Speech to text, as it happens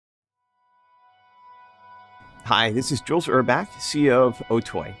Hi, this is Jules Urbach, CEO of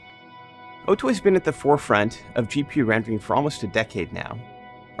Otoy. Otoy's been at the forefront of GPU rendering for almost a decade now.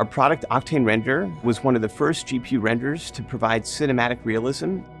 Our product, Octane Render, was one of the first GPU renders to provide cinematic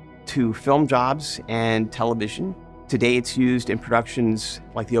realism to film jobs and television. Today it's used in productions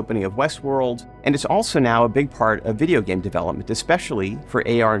like the opening of Westworld, and it's also now a big part of video game development, especially for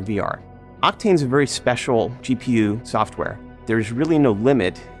AR and VR. Octane's a very special GPU software. There's really no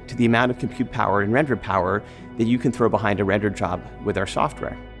limit to the amount of compute power and render power that you can throw behind a render job with our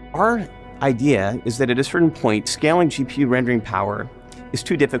software. Our idea is that at a certain point, scaling GPU rendering power is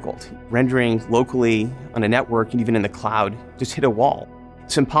too difficult. Rendering locally on a network and even in the cloud just hit a wall.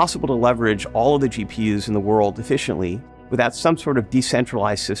 It's impossible to leverage all of the GPUs in the world efficiently without some sort of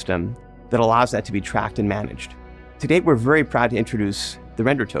decentralized system that allows that to be tracked and managed. Today, we're very proud to introduce the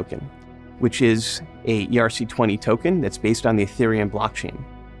Render Token, which is a ERC20 token that's based on the Ethereum blockchain.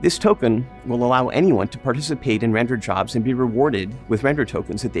 This token will allow anyone to participate in render jobs and be rewarded with render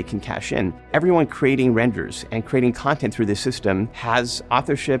tokens that they can cash in. Everyone creating renders and creating content through this system has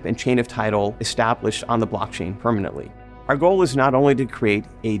authorship and chain of title established on the blockchain permanently. Our goal is not only to create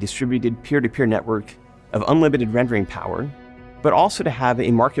a distributed peer-to-peer network of unlimited rendering power, but also to have a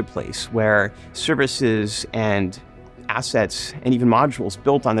marketplace where services and assets and even modules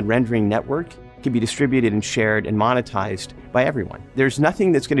built on the rendering network can be distributed and shared and monetized by everyone. There's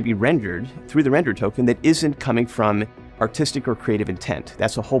nothing that's going to be rendered through the render token that isn't coming from artistic or creative intent.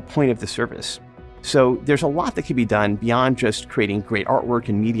 That's the whole point of the service. So there's a lot that can be done beyond just creating great artwork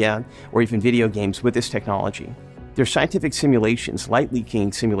and media or even video games with this technology. There's scientific simulations, light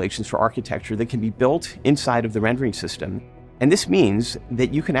leaking simulations for architecture that can be built inside of the rendering system. And this means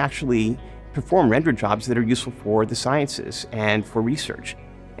that you can actually perform render jobs that are useful for the sciences and for research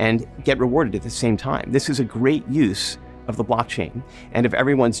and get rewarded at the same time. This is a great use of the blockchain and of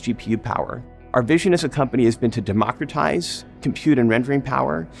everyone's GPU power. Our vision as a company has been to democratize compute and rendering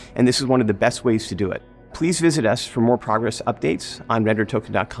power, and this is one of the best ways to do it. Please visit us for more progress updates on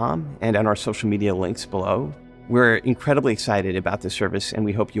rendertoken.com and on our social media links below. We're incredibly excited about this service, and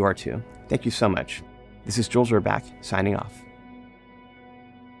we hope you are too. Thank you so much. This is Jules Urbach, signing off.